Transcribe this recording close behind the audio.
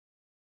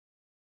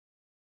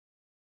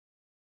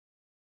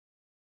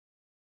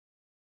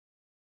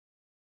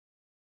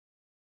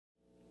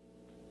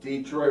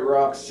Detroit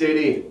Rock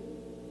City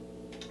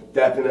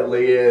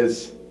definitely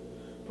is.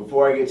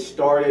 Before I get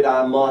started,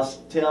 I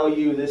must tell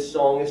you this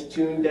song is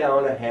tuned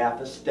down a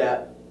half a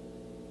step.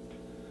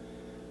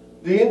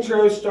 The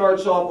intro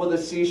starts off with a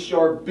C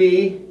sharp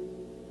B,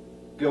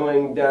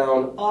 going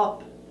down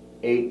up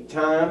 8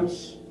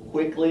 times,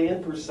 quickly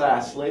and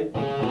precisely.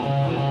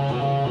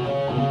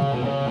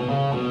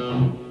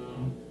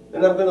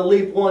 Then I'm going to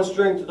leap 1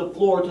 string to the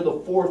floor to the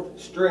 4th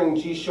string,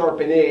 G sharp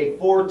and A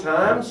 4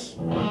 times.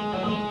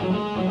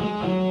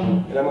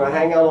 And I'm going to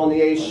hang out on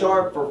the A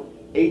sharp for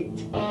 8.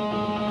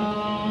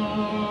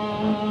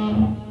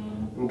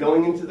 I'm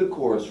going into the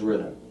chorus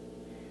rhythm.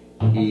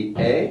 E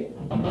A,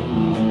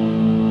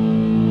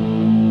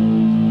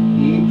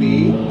 E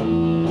B,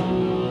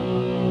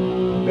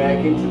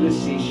 back into the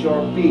C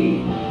sharp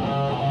B,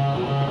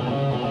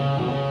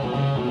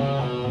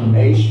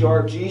 A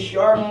sharp, G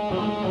sharp,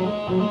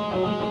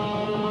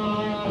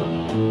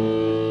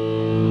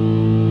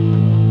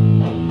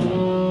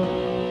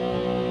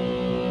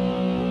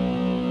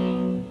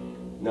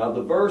 now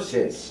the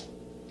verses.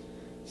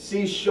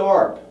 C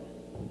sharp,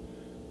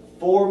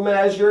 4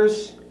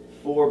 measures,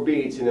 4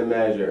 beats in a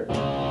measure.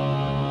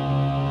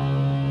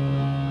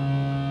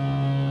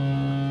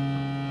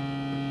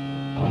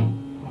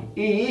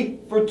 E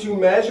for 2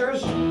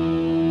 measures,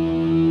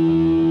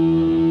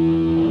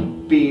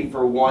 B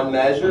for 1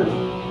 measure,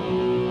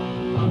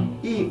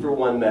 E for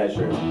 1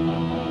 measure.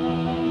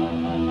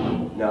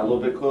 Now a little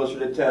bit closer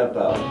to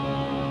tempo.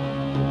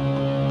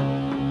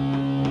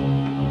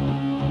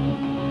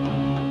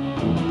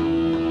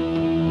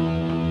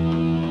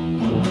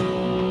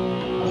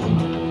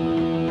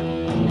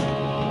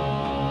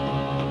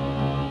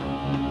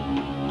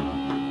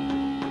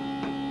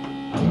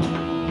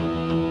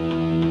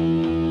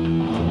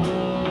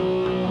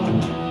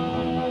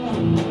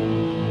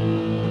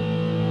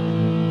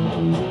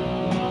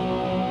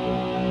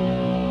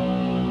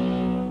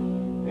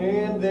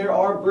 There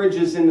are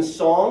bridges in the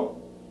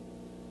song.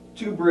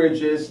 2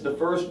 bridges. The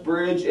first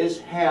bridge is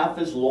half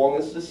as long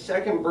as the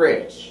second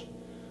bridge.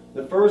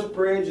 The first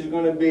bridge is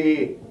going to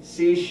be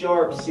C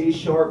sharp,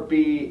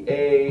 B,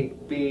 A,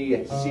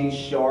 B, C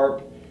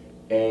sharp,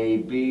 A,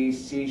 B,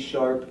 C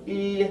sharp,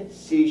 E,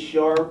 C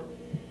sharp,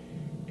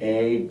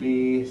 A,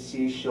 B,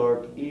 C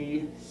sharp,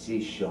 E,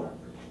 C sharp.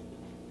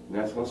 And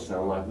that's going to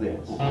sound like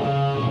this.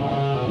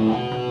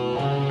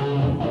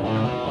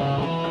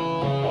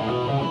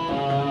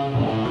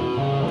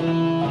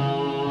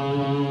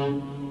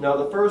 Now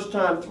the first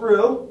time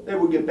through, then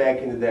we'll get back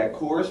into that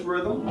chorus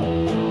rhythm.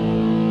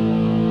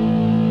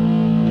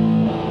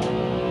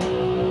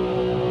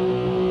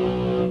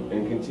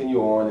 And continue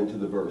on into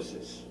the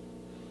verses.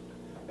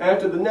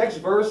 After the next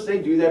verse, they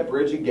do that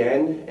bridge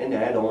again and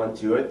add on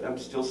to it. I'm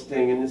still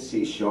staying in the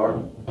C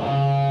sharp. Now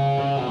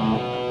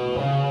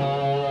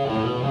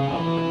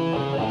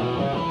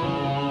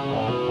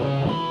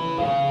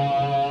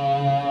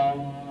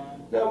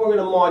we're going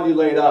to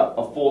modulate up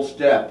a full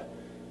step.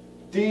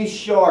 D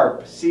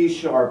sharp, C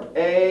sharp,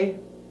 A,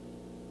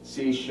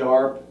 C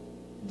sharp,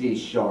 D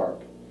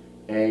sharp,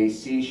 A,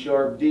 C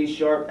sharp, D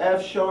sharp,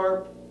 F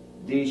sharp,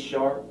 D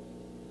sharp.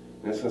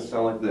 And it's going to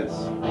sound like this.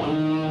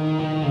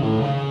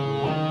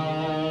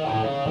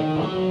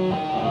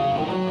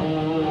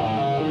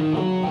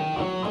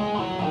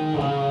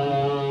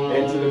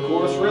 Into the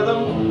chorus rhythm.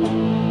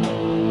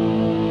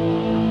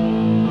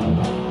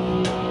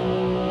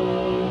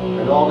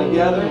 And all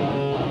together.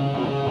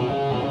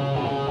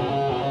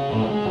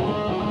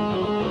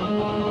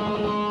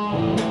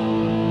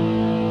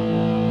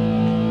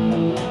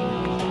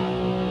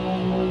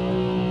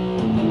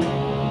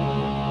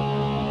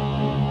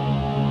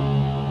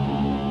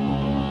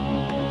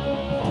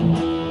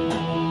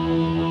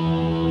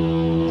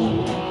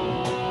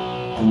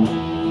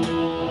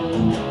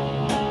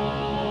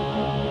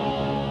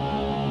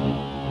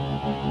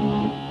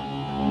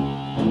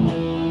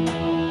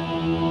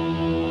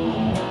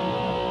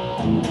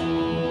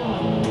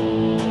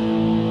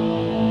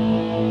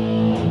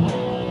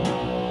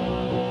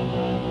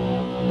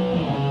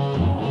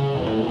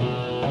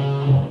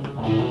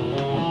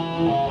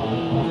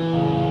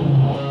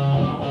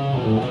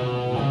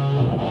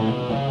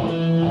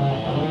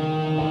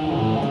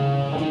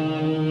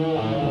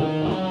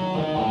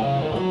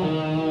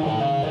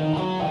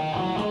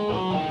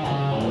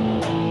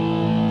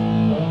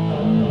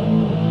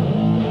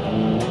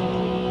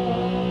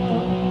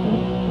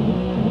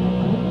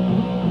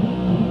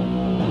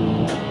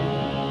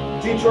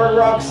 Detroit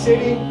Rock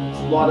City, it's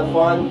a lot of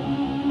fun.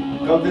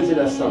 Come visit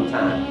us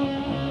sometime.